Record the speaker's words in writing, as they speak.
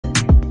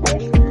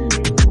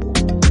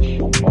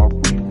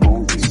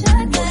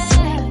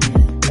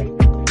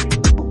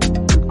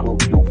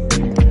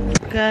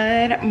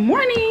Good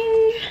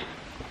morning.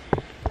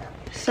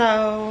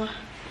 So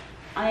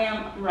I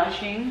am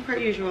rushing per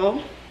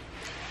usual.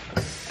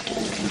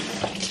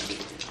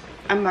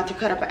 I'm about to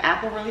cut up an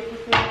apple really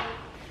quickly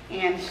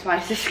and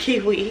slice this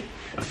kiwi.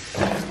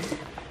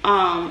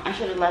 I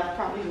should have left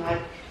probably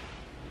like,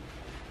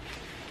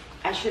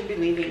 I should be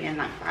leaving in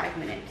like 5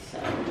 minutes, so.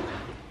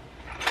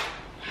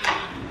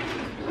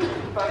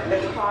 But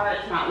the car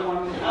is not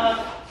warming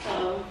up,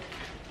 so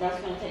that's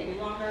gonna take me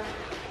longer.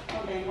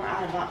 Oh dang, we're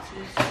out of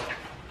boxes.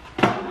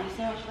 My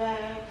sandwich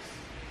bags.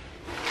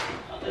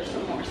 Oh, there's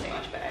some more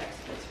sandwich bags,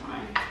 that's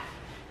fine.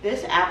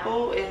 This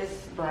apple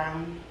is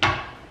brown. I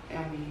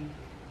mean,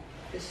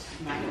 this is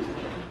not good.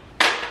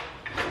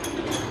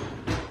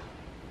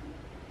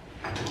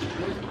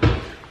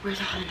 Where's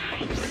all the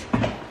knives?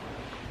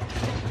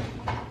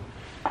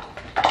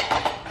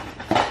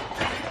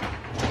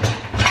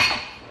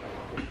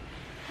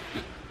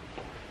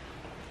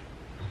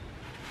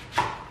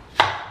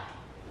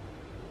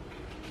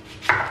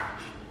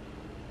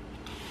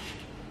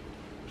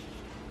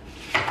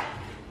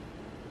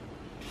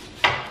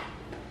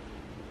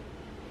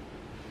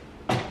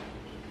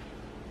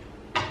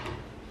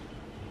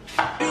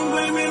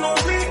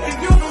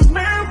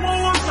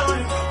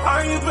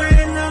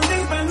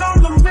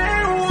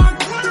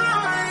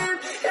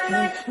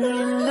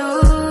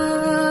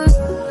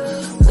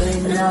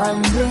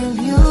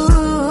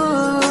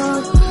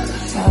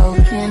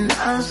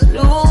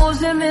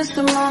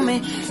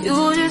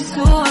 You just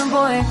too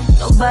important.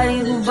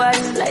 Nobody do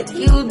body like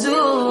you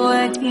do.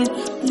 I can't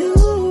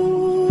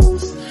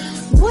lose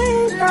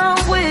when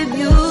I'm with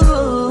you.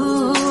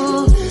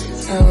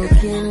 How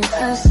can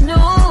I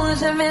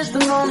snooze and miss the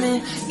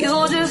moment?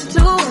 You just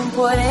too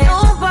important.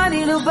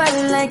 Nobody do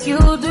body like you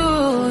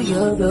do.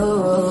 You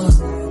do.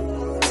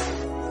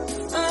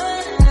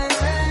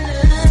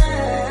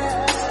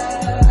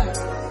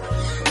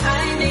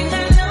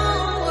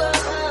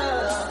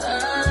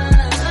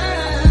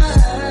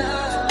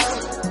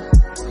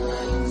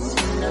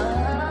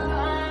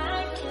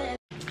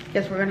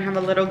 Guess we're gonna have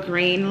a little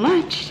green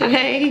lunch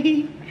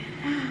today.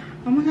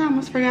 Oh my god, I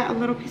almost forgot a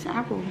little piece of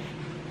apple.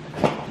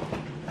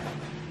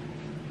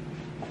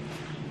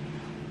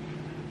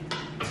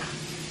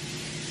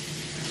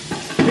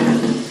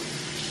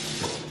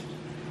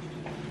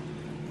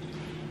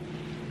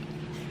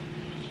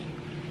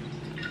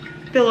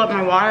 Fill up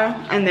my water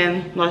and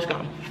then let's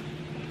go.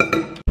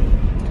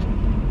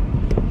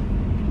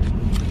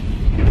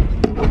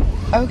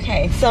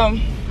 Okay, so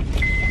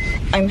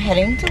I'm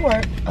heading to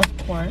work, of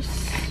course.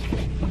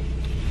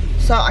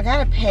 So I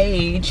got a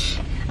page.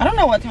 I don't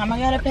know what time I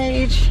got a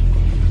page.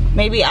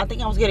 Maybe, I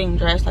think I was getting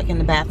dressed like in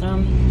the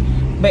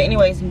bathroom. But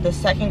anyways, the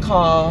second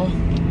call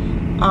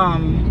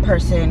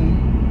person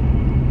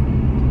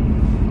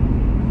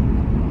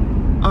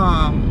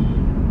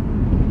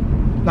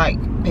like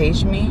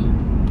paged me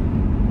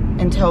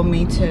and told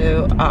me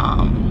to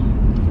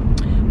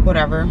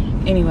whatever.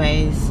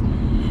 Anyways,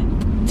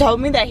 told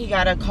me that he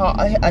got a call,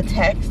 a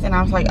text, and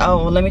I was like,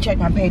 oh, well, let me check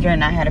my pager,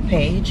 and I had a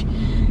page.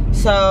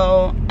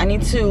 So I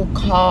need to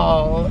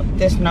call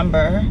this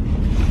number.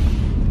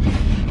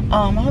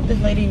 I hope this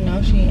lady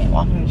knows she ain't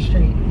walking the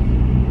street.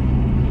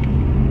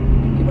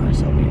 People are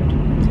so weird.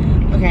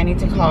 Okay, I need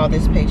to call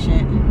this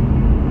patient.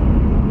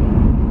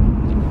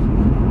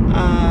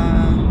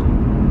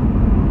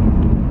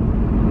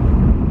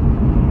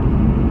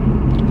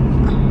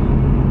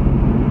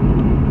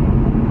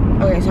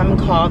 Okay, so I'm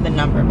gonna call the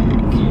number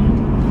back.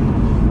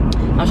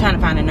 I was trying to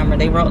find a number.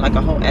 They wrote like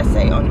a whole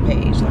essay on the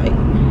page. Like,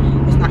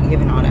 it's not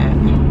giving all that.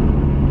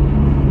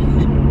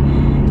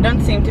 It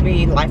doesn't seem to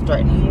be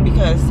life-threatening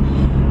because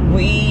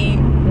we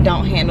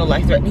don't handle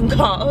life-threatening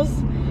calls.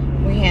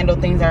 We handle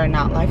things that are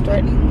not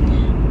life-threatening.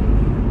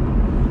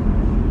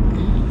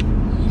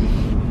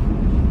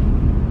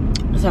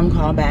 So I'm gonna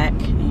call back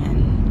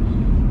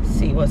and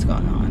see what's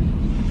going on.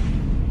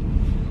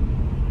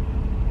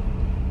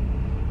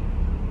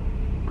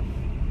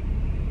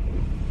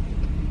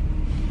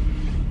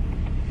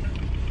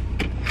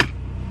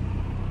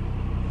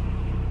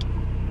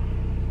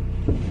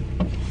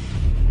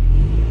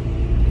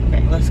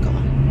 Let's go.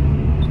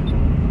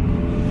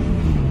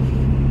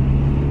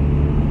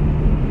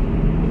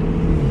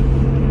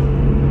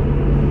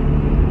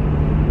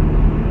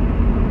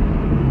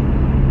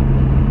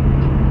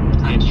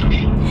 Hi, it's Josh.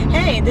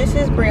 Hey, this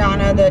is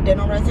Brianna, the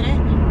dental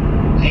resident.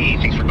 Hey,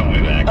 thanks for calling me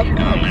back.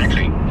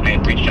 Actually, I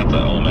had reached out to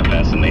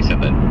OMFS and they said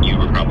that you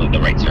were probably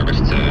the right service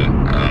to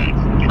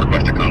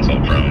request a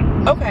consult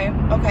from. Okay,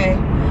 okay.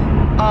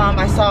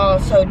 I saw,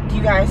 so do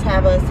you guys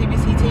have a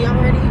CBCT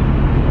already?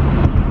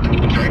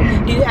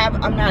 Sorry? Do you have,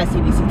 I'm not a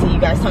CBCT, you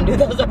guys don't do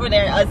those over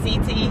there, a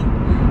CT?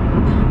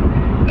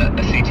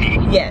 A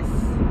CT? Yes.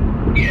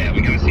 Yeah,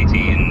 we got a CT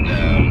and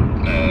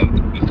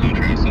with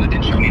contrast, so it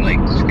did show me like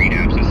discrete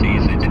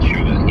abscesses. It did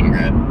show that he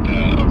had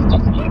a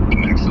left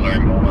maxillary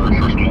molar,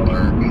 first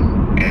molar,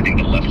 and I think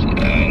the left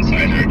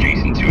incisor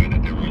adjacent to it,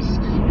 that there was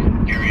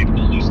area of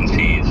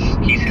lucencies.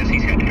 He says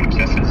he's had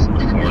abscesses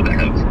before that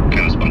have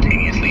kind of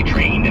spontaneously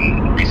drained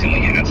and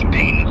recently had some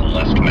pain in the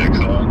left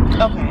maxilla.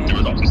 Okay. There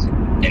was also,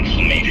 and he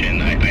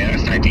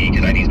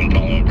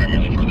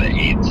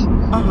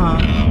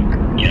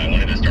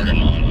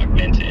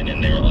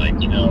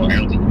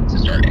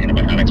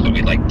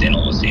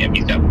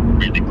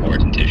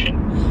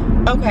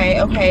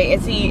Okay.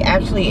 Is he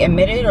actually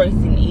admitted or is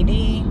he an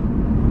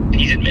ED?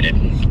 He's admitted.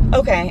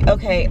 Okay.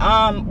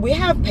 We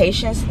have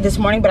patients this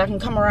morning, but I can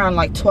come around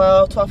like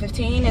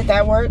 12:15 if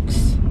that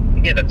works.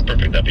 Yeah, that's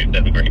perfect.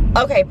 That'd be great.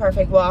 Okay,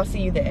 perfect. Well, I'll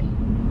see you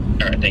then.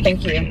 All right,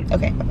 thank you.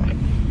 Okay, bye-bye.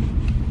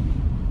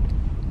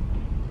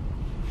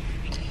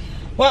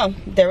 Well,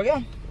 there we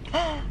go.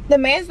 The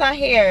man's not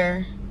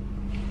here.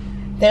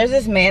 There's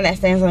this man that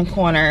stands on the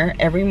corner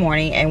every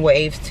morning and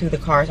waves to the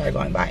cars that are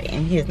going by,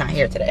 and he is not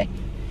here today.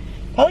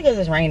 Probably because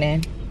it's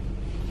raining.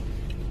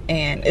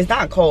 And it's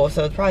not cold,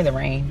 so it's probably the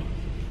rain.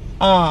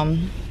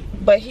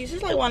 But he's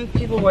just like one of the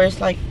people where it's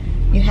like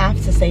you have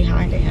to say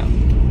hi to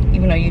him,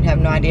 even though you have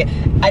no idea.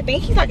 I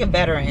think he's like a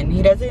veteran.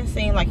 He doesn't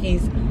seem like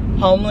he's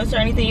homeless or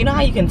anything. You know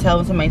how you can tell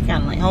when somebody's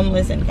kind of like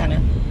homeless and kind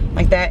of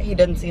like that? He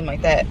doesn't seem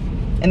like that.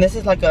 And this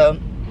is like a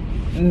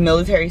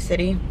military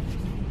city.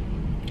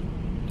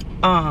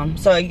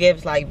 So it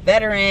gives like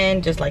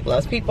veteran, just like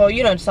loves people,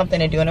 you know, something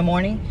to do in the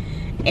morning.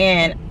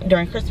 And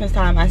during Christmas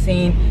time, I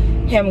seen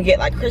him get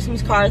like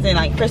Christmas cards and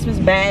like Christmas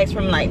bags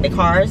from like the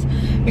cars,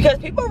 because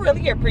people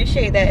really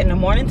appreciate that in the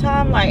morning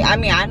time. Like, I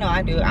mean, I know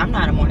I do. I'm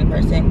not a morning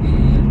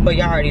person, but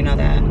y'all already know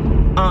that.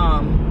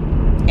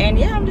 And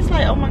yeah, I'm just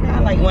like, oh my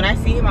God, like when I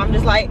see him, I'm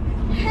just like,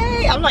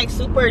 hey, I'm like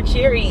super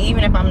cheery,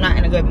 even if I'm not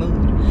in a good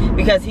mood,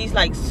 because he's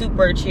like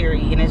super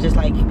cheery, and it's just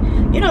like,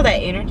 you know, that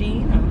energy,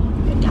 you know,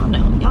 y'all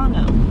know.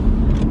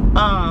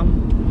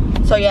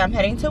 So yeah, I'm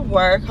heading to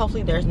work.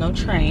 Hopefully there's no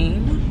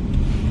train.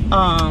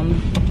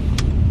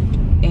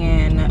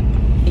 And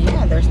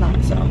yeah, there's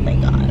not, so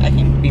thank God I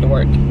can be to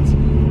work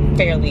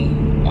fairly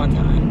on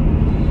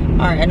time.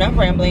 All right, enough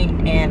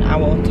rambling, and I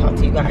will talk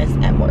to you guys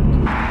at work.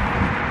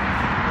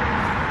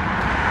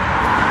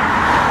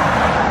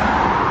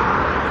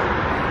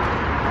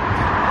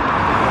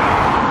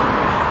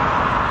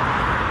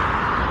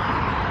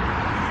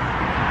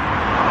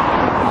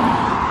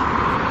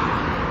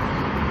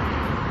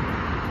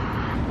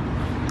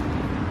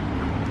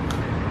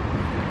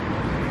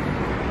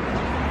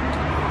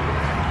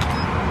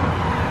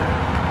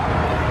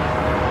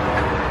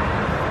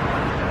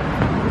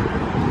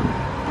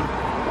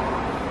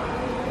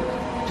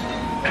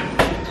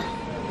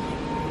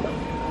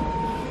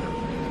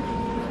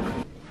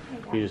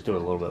 You just do it a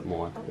little bit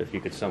more, if you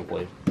could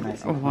simply.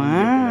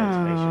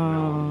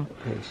 Wow.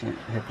 Patient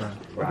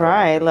HIPAA.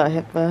 Right,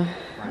 little HIPAA.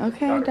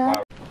 Okay,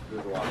 Doc.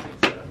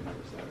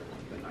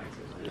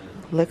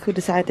 Look who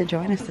decided to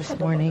join us this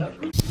morning.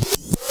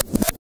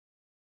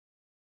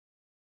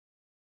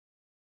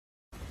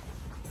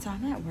 So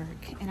I'm at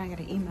work, and I got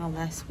an email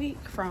last week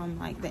from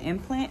like the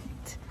implant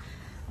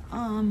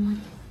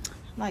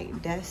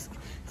like desk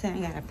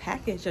saying I got a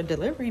package or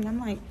delivery, and I'm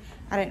like,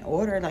 I didn't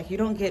order. Like, you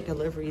don't get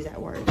deliveries at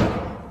work.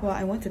 Well,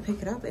 I went to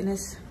pick it up, and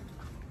it's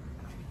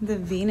the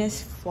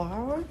Venus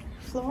floor.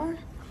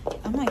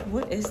 I'm like,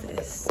 what is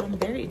this? I'm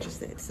very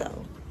interested,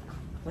 so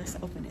let's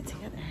open it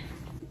together.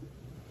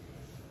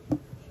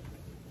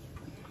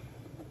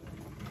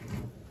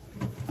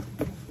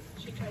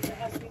 She tried to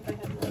ask me if I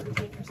had more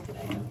retainers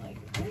today. I'm like,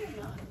 I am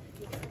not.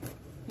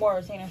 More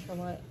retainers for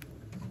what?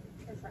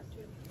 For front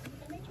tooth.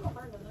 I made you a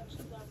hard one. That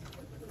should last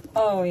quickly.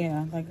 Oh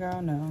yeah, like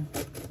girl, no.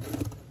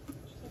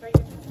 She's like, right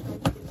here.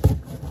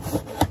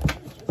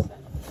 Just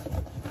sent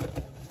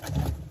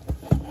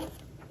it.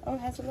 Oh, it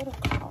has a little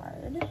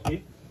card.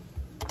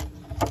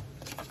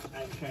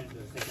 I'm trying to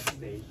the second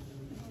stage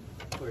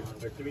for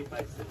number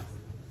 356,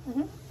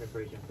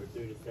 preparation for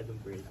 37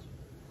 bridge.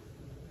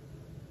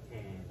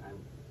 And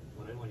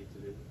what I wanted to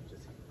do,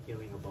 just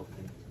healing above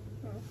it.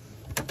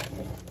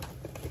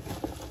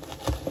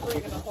 Were you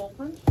going to hole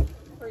punch?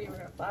 Or you were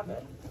going to flap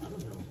it? I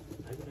don't know.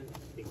 I didn't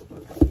think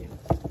about that yet.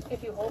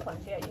 If you hole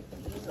punch, yeah, you can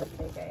easily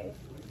take a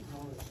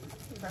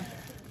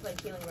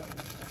like healing room.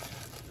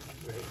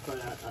 Right, but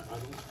I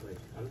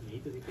don't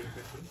need to take the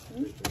impression.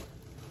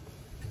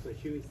 So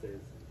she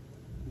says,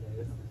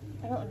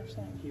 I don't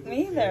understand. he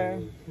Me was either.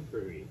 a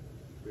temporary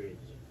bridge.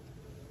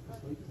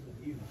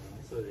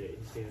 So they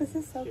This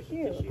is so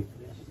cute.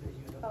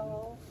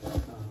 Oh.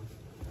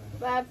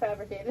 Lab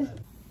fabricated.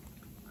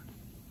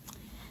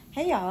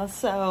 Hey y'all,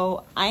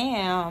 so I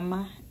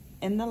am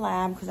in the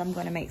lab because I'm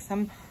going to make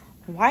some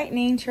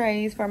whitening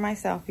trays for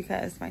myself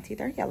because my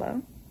teeth are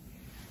yellow.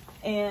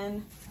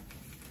 And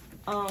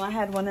I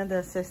had one of the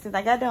assistants,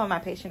 I got done with my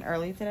patient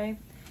early today,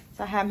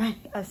 so I had my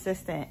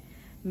assistant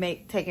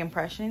take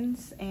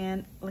impressions,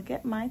 and look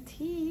at my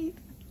teeth.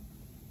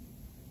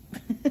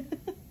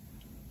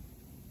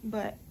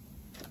 But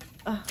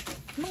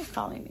someone's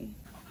calling me.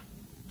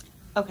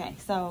 Okay,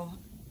 so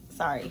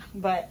sorry,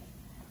 but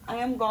I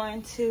am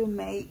going to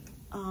make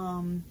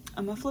I'm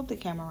gonna flip the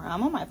camera around.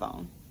 I'm on my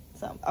phone,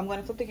 so I'm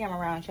gonna flip the camera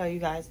around and show you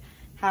guys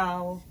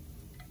how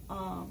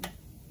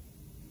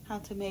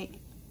to make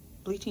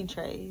bleaching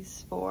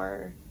trays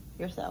for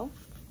yourself,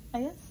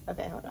 I guess.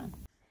 Okay, hold on.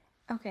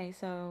 Okay,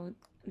 so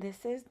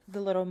this is the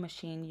little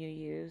machine you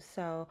use.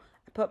 So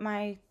I put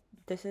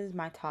this is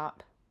my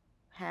top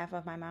half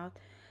of my mouth.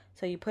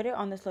 So you put it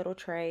on this little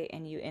tray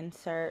and you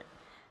insert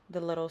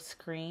the little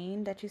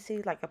screen that you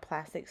see, like a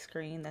plastic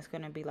screen that's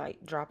going to be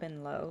like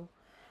dropping low.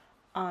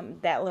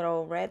 that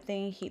little red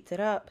thing heats it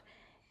up,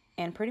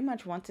 and pretty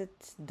much once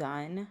it's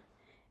done,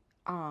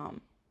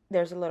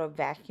 there's a little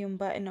vacuum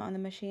button on the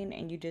machine,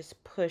 and you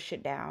just push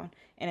it down,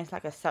 and it's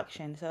like a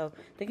suction. So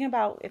thinking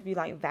about if you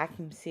like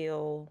vacuum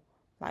seal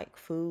like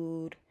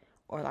food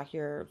or like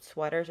your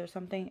sweaters or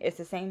something, it's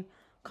the same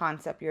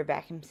concept. You're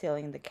vacuum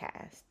sealing the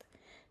cast.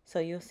 So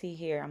you'll see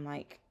here, I'm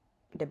like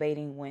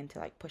debating when to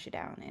like push it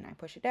down, and I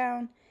push it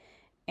down,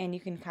 and you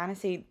can kind of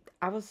see,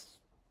 I was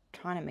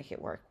trying to make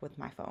it work with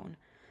my phone,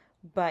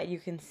 but you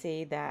can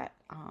see that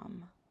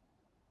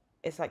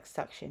it's like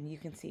suction. You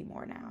can see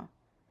more now.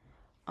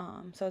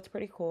 So it's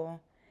pretty cool.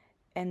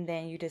 And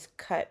then you just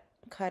cut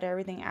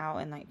everything out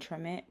and like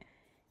trim it,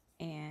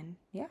 and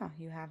yeah,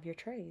 you have your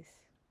trays.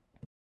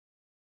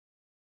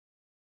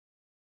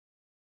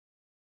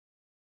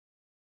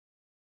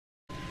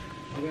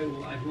 Okay,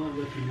 well, I just want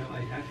to let you know,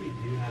 I actually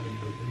do have an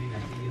opening. I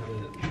see you have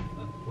an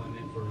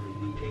appointment for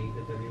the 8th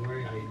of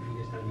February. We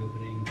just had an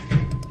opening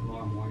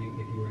tomorrow morning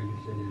if you were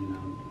interested in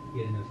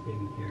getting those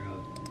taken care of.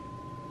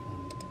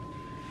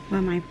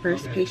 Well, my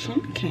first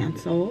patient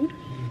canceled.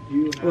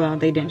 Well,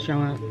 they didn't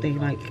show up. They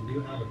like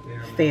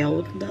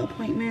failed the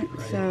appointment.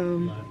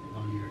 So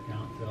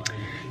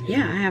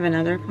yeah, I have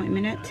another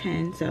appointment at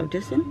 10. So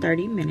just in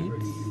 30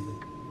 minutes,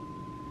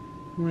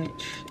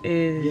 which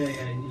is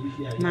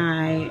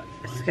my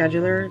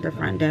scheduler, the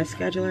front desk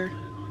scheduler.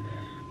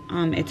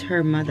 It's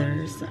her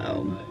mother,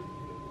 so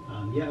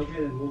you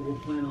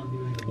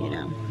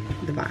know,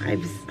 the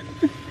vibes.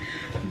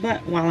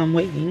 But while I'm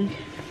waiting,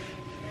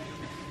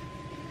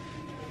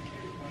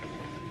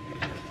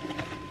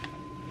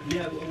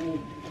 yeah, well,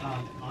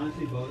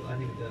 honestly, both. I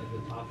think the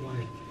top one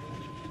is,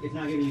 it's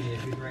not giving you any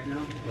issues right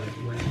now, but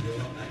when it will,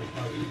 it's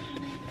probably, you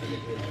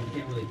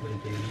can't really put a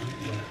date on it,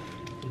 but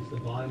since the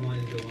bottom one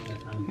is the one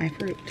that's kind of my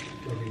fruit.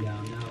 broken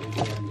down now, we'll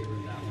go ahead and get rid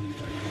of that one and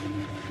start getting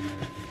it up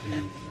in there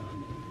as soon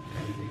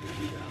as we take the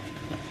food out.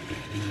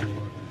 And then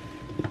we'll work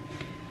on it.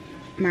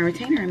 My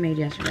retainer I made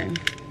yesterday.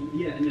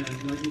 Yeah, no, like I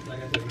said, we're just trying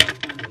to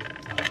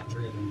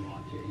hurry up and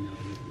watch it, you know,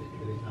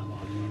 because it's not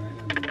bothering me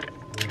right now.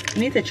 I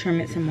need to trim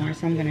it some more,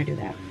 so I'm gonna do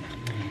that.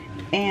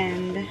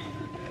 And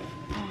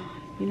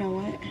you know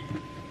what?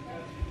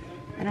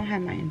 I don't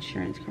have my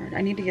insurance card.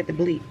 I need to get the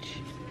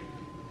bleach.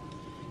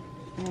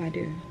 Oh, I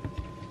do.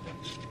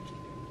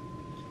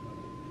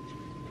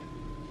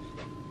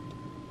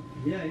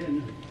 Yeah,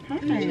 no. Hi.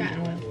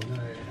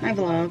 My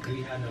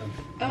vlog.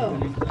 Oh,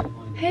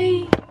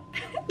 hey.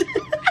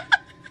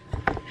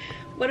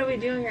 What are we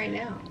doing right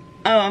now?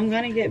 Oh, I'm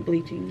gonna get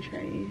bleaching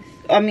trays.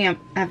 I mean,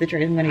 I have the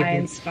trays. I'm gonna get I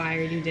bleach.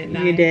 inspired you, didn't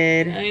I? You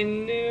did. I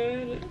knew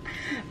it.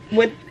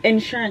 With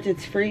insurance,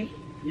 it's free.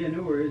 Yeah,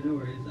 no worries, no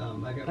worries.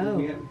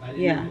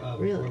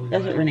 Really?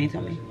 That's what Renee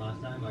told me.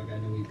 Last time, like, I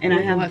know we And I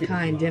have what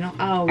kind? Dental?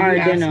 Oh, our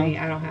you asked dental. me.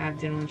 I don't have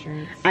dental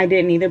insurance. I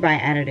didn't either, but I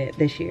added it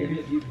this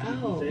year.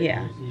 Oh.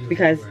 Yeah,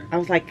 because I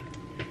was like,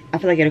 I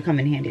feel like it'll come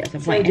in handy at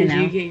some So point. did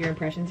And you now, get your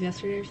impressions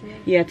yesterday or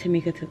something? yeah,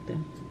 Tamika took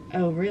them.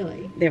 Oh,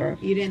 really? They were.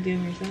 You didn't do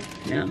them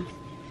yourself? No.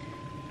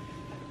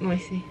 Let me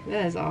see.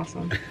 That is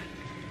awesome.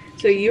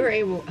 So you were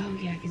able, oh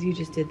yeah, because you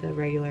just did the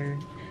regular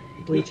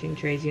bleaching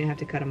trays. You didn't have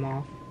to cut them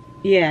off.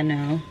 Yeah,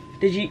 no.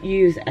 Did you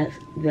use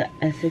the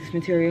S6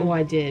 material? Oh,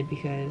 I did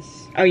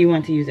because Oh, you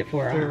want to use it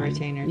for a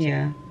retainer too.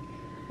 Yeah.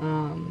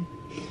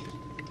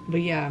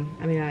 But yeah,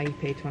 I mean, I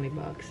paid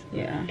 $20.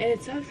 Yeah. And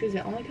it sucks because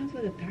it only comes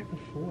with a pack of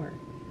 4.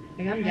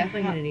 Like, I'm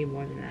definitely gonna need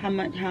more than that. How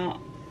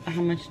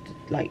much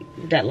like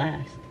would that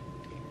last?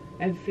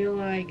 I feel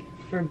like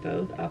for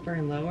both upper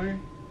and lower,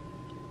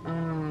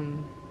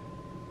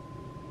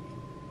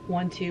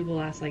 one tube will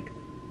last like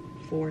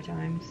 4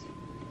 times.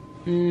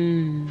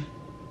 Damn,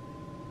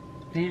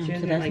 Should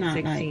so be that's like not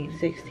 16. like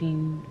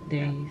 16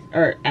 days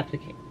or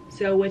applicant.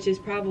 So, which is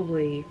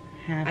probably,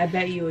 Half. I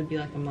bet you it would be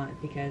like a month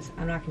because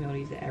I'm not gonna be able to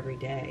use it every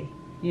day.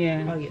 Yeah.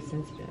 I'll probably get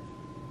sensitive.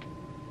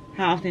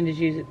 How often did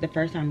you use it? The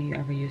first time you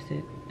ever used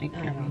it? Like,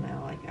 I don't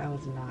know. Like, I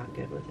was not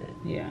good with it.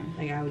 Yeah.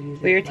 Like, I would use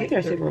it. But your like, teeth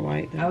are super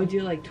white, though. I would do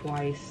it like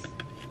twice,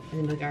 and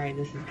then be like, all right,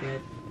 this is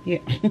good.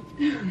 Yeah.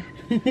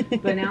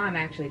 But now I'm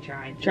actually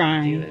trying to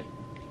do it.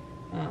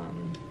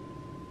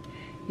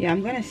 Yeah,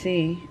 I'm gonna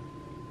see.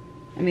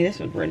 I mean, that's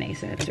what Renee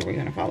said, so we're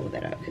gonna follow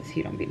that up because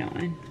he don't be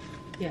knowing.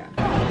 Yeah.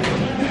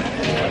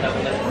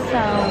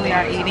 So we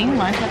are eating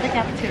lunch at the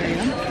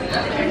cafeteria.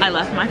 I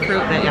left my fruit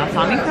that y'all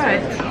saw me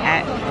cut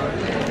at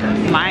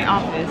my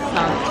office,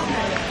 so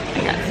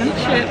I got some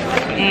chips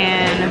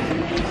and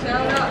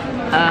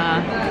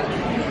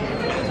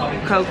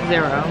Coke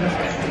Zero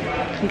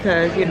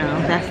because, you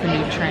know, that's the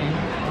new trend.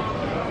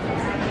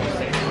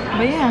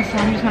 But yeah, so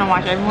I'm just gonna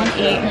watch everyone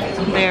eat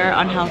their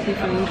unhealthy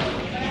food.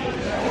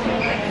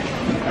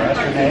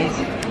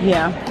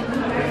 Yeah.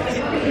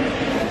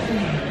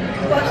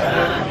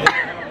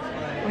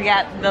 We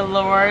got the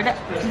Lord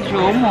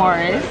Jewel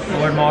Morris.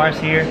 Lord Morris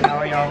here. How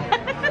are y'all?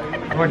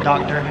 Lord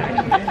Doctor.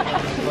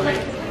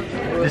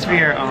 This for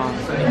your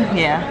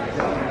Yeah.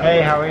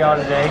 Hey, how are y'all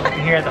today? I'm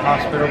here at the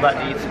hospital about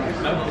to eat some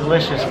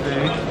delicious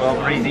food. Well,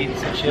 Bree's eating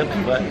some chips,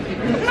 but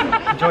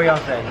enjoy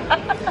y'all's day.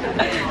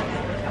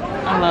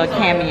 A little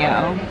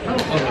cameo.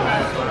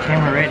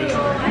 Camera ready.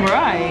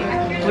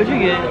 Right. What'd you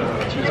get?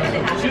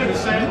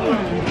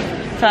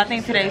 So I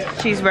think today's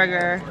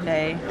cheeseburger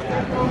day.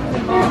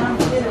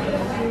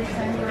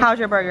 How's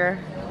your burger?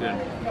 Good.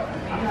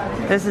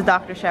 This is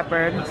Dr.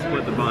 Shepherd.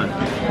 Split the bun.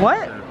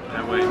 What?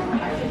 That way.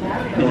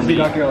 Is he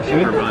Dr.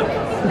 Super bun.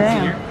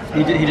 Damn.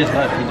 He just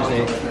left. He just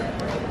ate.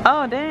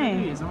 Oh,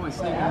 dang. He's always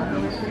sneaking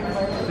around.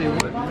 Say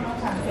what?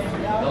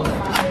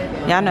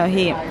 Y'all know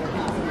he.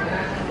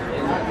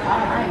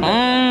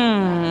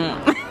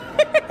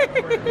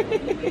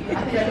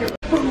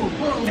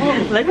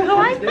 Look at who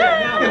I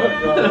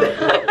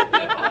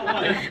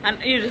found.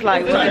 You're just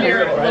like, what?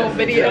 Little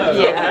video.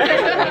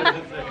 Yeah.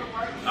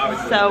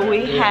 So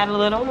we had a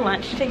little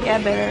lunch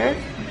together,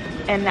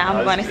 and now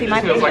I'm going to see my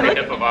Feels like a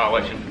patient. HIPAA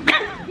violation.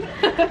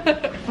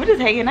 We're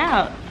just hanging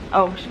out.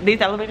 Oh,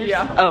 these elevators?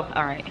 Yeah. Oh,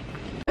 all right.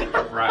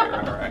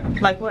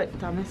 Right. Like what,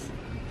 Thomas?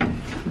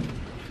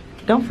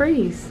 Don't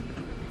freeze.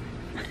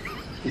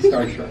 He's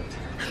starstruck.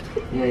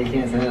 Yeah, you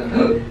can't say that.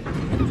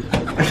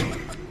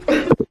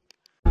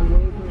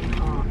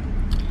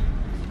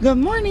 Good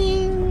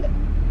morning.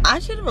 I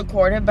should have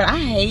recorded, but I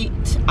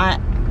hate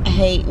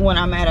when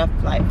I'm at a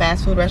like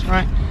fast food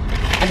restaurant.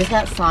 I just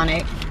got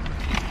Sonic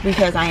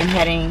because I am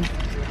heading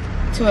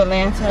to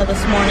Atlanta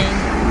this morning.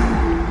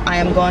 I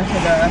am going to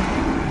the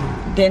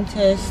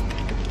dentist.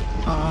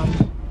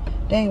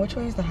 Dang, which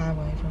way is the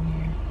highway from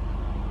here?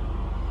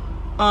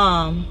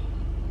 Oh,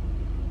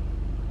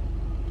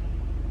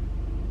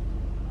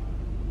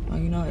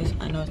 you know,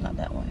 I know it's not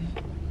that way.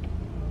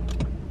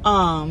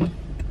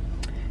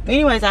 But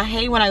anyways, I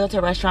hate when I go to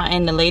a restaurant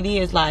and the lady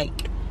is like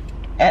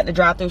at the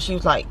drive-thru. She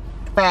was like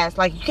fast,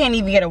 like you can't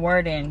even get a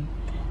word in.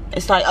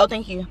 It's like, oh,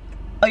 thank you.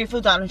 Oh, your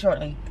food's out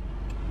shortly.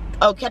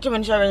 Oh, catch them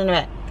in the service in the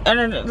back. And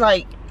then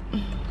like,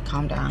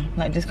 calm down.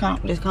 Like just calm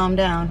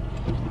down.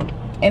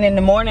 And in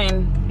the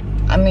morning,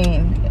 I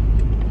mean,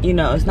 you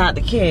know, it's not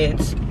the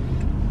kids,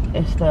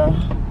 it's the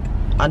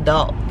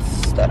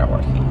adults that are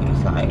working.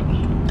 It's like,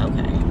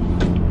 okay,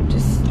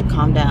 just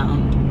calm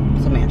down,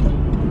 Samantha.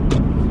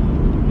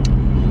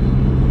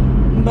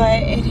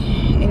 But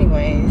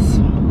anyways,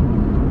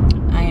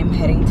 I am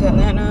heading to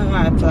Atlanta.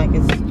 I feel like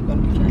it's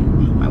gonna be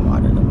drinking my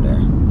water over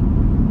there.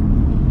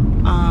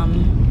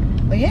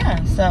 But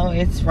yeah, so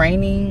it's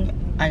raining.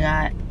 I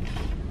got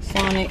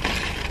Sonic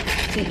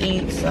to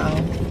eat, so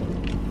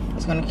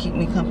it's gonna keep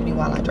me company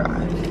while I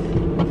drive.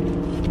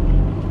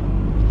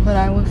 But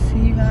I will see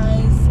you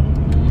guys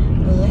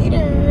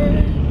later.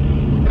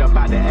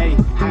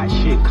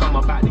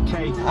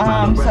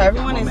 So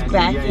everyone is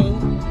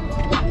backing.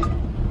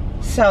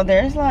 So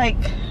there's like,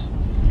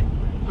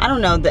 I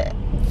don't know, the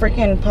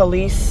freaking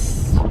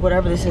police,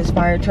 whatever this is,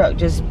 fire truck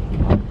just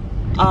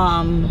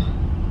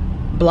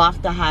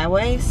blocked the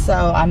highway.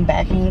 So I'm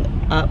backing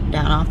up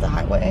down off the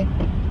highway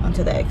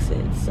onto the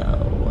exit.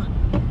 So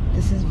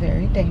this is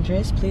very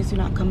dangerous. Please do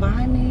not come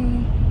behind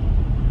me.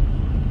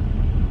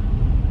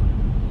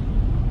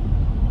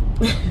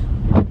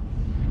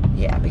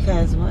 Yeah,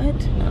 because what?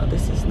 No,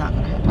 this is not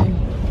gonna happen.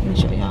 Let me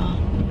show y'all.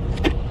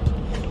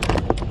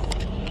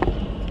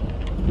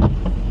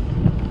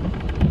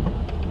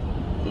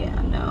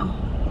 Yeah, no.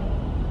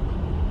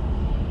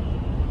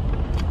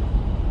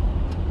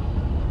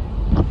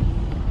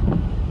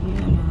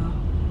 Yeah, no.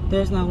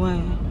 There's no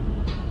way.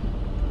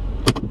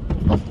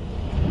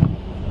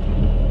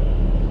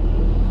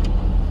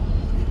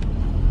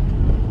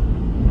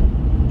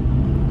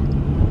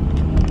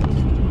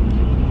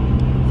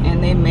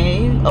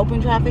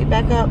 Open traffic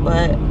back up,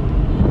 but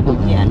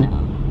yeah, no,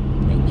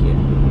 thank you.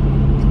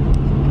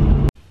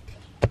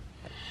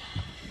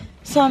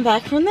 So I'm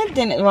back from the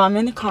dentist. Well, I'm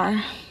in the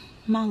car.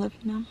 I'm all up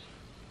now.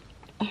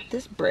 Oh,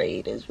 this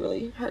braid is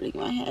really hurting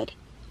my head.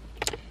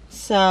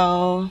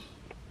 So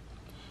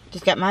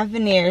just got my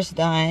veneers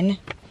done.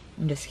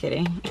 I'm just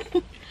kidding.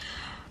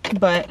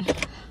 But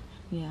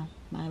yeah,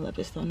 my lip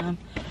is still numb.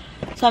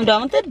 So I'm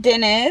done with the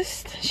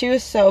dentist. She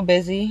was so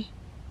busy.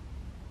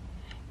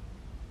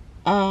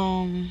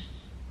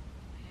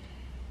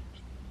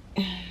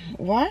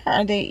 Why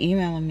are they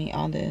emailing me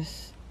all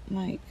this?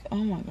 Like,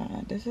 oh my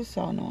god, this is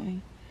so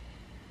annoying.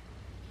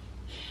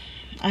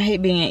 I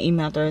hate being in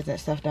email threads that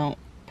stuff don't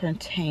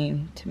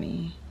pertain to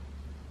me.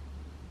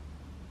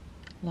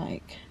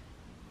 Like,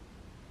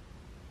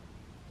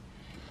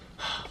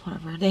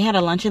 whatever. They had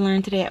a lunch and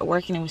learn today at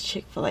work and it was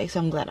Chick-fil-A, so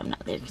I'm glad I'm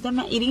not there because I'm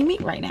not eating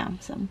meat right now.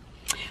 So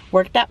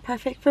worked out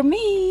perfect for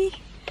me.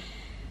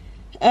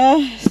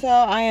 So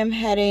I am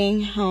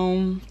heading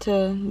home to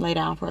lay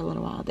down for a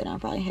little while. Then I'll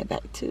probably head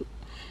back to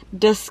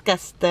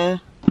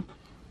Disgusta.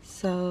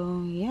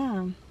 So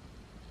yeah,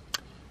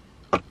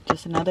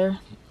 just another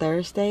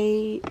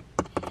Thursday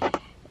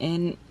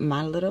in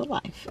my little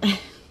life.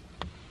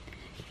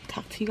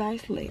 Talk to you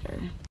guys later.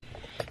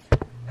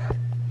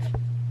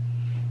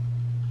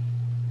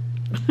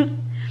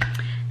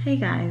 Hey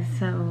guys,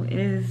 so it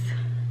is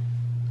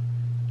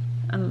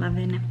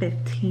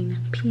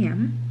 11:15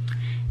 p.m.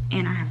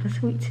 and I have a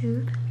sweet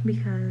tooth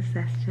because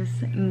that's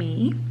just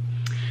me.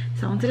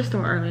 So I went to the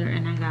store earlier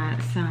and I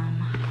got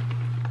some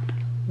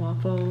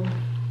waffle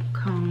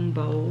cone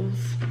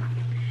bowls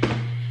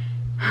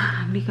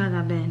because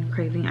I've been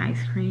craving ice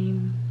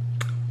cream,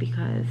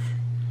 because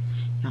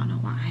y'all know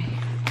why.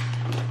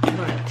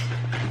 But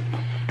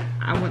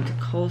I went to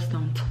Cold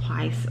Stone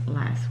twice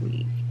last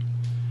week.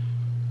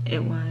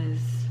 It was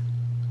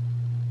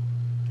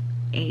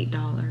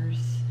 $8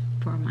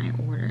 for my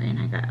order, and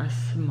I got a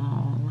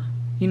small.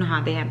 You know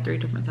how they have 3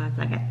 different sizes?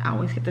 I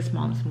always get the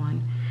smallest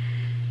one,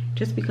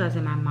 just because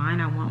in my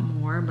mind I want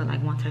more, but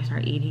like once I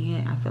start eating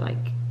it, I feel like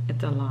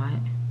it's a lot.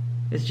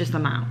 It's just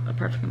a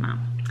perfect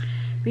amount.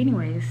 But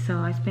anyways, so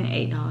I spent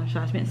 $8. So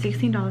I spent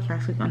 $16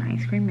 last week on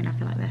ice cream, and I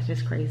feel like that's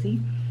just crazy.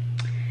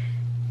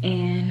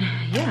 And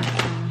yeah,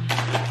 so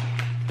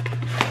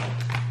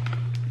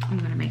I'm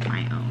gonna make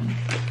my own.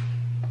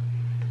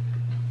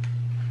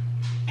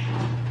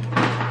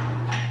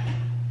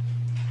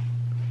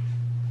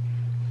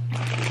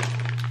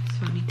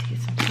 So I need to get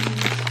some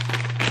cheese.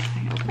 I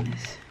can open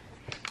this.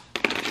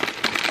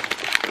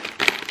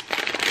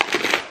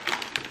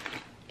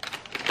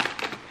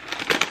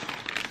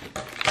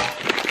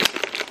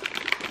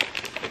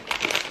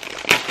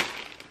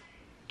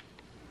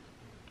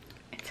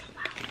 It's so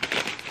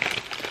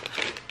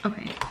loud.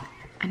 Okay,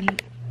 I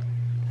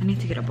need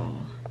to get a bowl.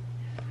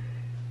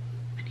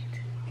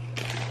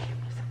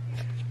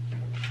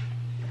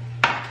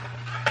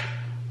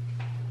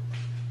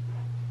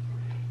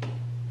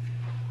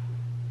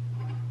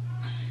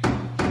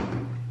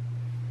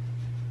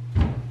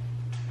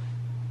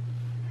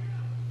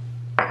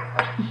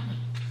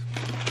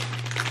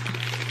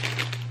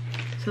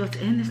 So it's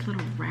in this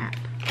little wrap.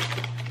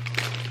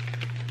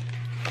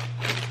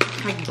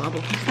 It's like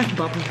bubble. It's like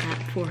bubble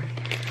wrap for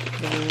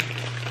bowl.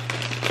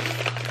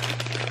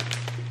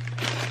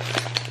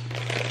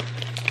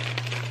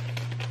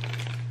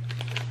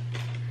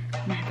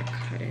 I'm gonna have to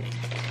cut it.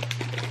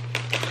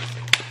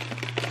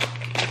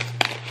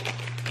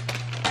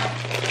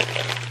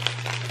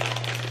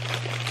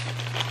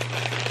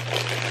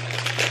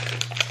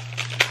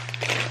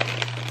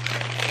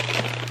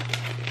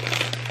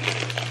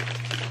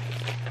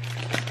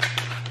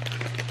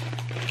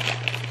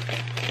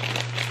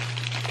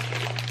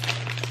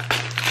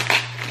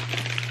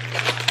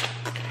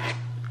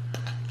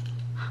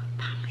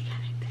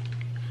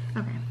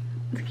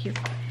 Cute.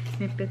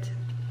 It fits.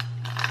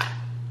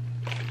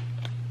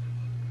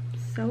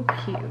 So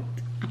cute.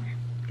 Okay,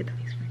 get the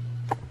ice cream.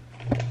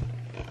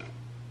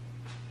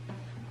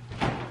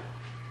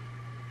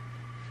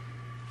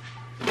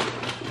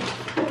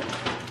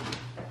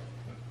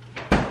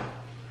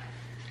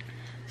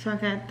 So I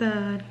got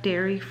the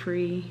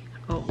dairy-free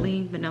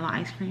Oatly vanilla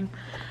ice cream.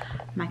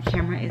 My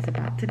camera is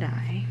about to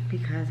die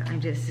because I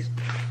just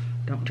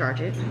don't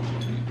charge it.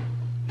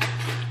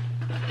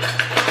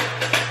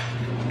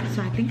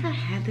 So I think I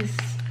had this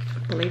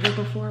flavor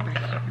before, but I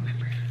can't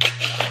remember.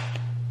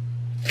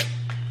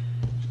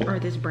 Or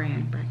this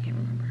brand, but I can't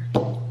remember.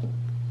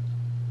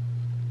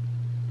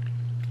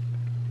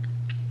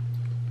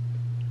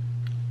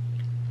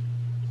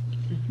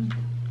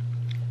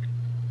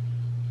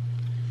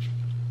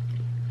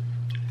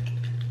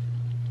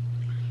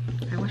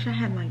 I wish I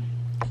had like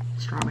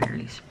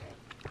strawberries.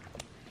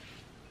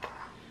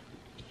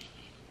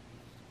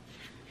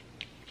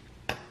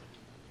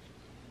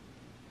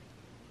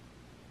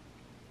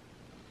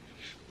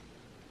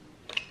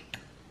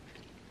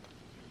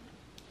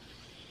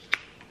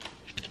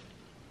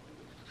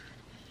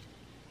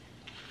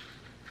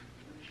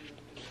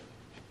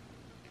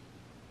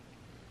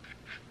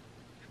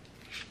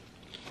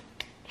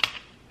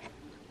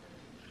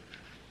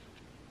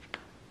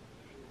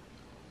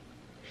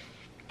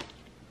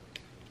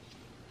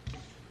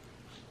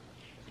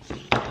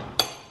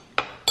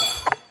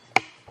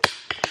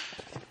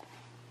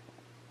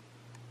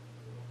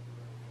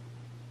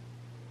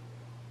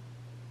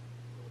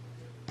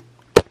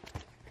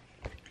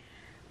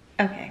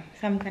 Okay,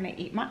 so I'm gonna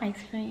eat my ice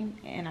cream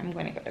and I'm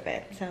gonna go to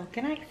bed. So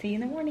good night, see you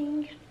in the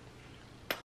morning.